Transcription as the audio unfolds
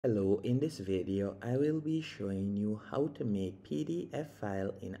Hello, in this video I will be showing you how to make PDF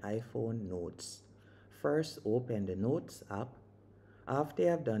file in iPhone Notes. First, open the Notes app. After you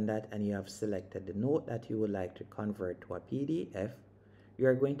have done that and you have selected the note that you would like to convert to a PDF, you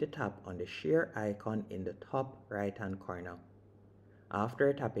are going to tap on the share icon in the top right hand corner.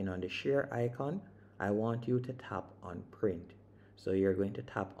 After tapping on the share icon, I want you to tap on print. So you're going to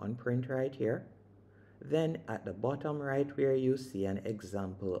tap on print right here. Then at the bottom right where you see an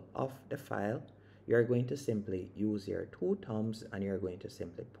example of the file, you're going to simply use your two thumbs and you're going to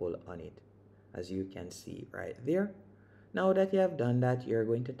simply pull on it, as you can see right there. Now that you have done that, you're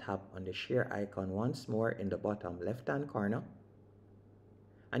going to tap on the share icon once more in the bottom left hand corner,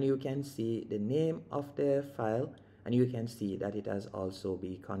 and you can see the name of the file, and you can see that it has also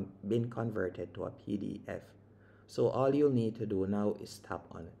been converted to a PDF. So all you'll need to do now is tap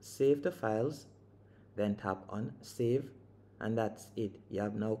on save the files, then tap on save, and that's it. You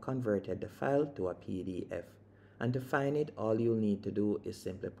have now converted the file to a PDF. And to find it, all you'll need to do is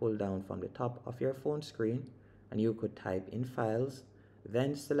simply pull down from the top of your phone screen, and you could type in files,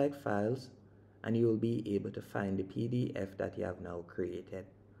 then select files, and you'll be able to find the PDF that you have now created.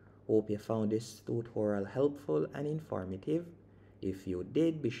 Hope you found this tutorial helpful and informative. If you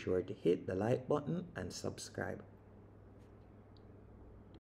did, be sure to hit the like button and subscribe.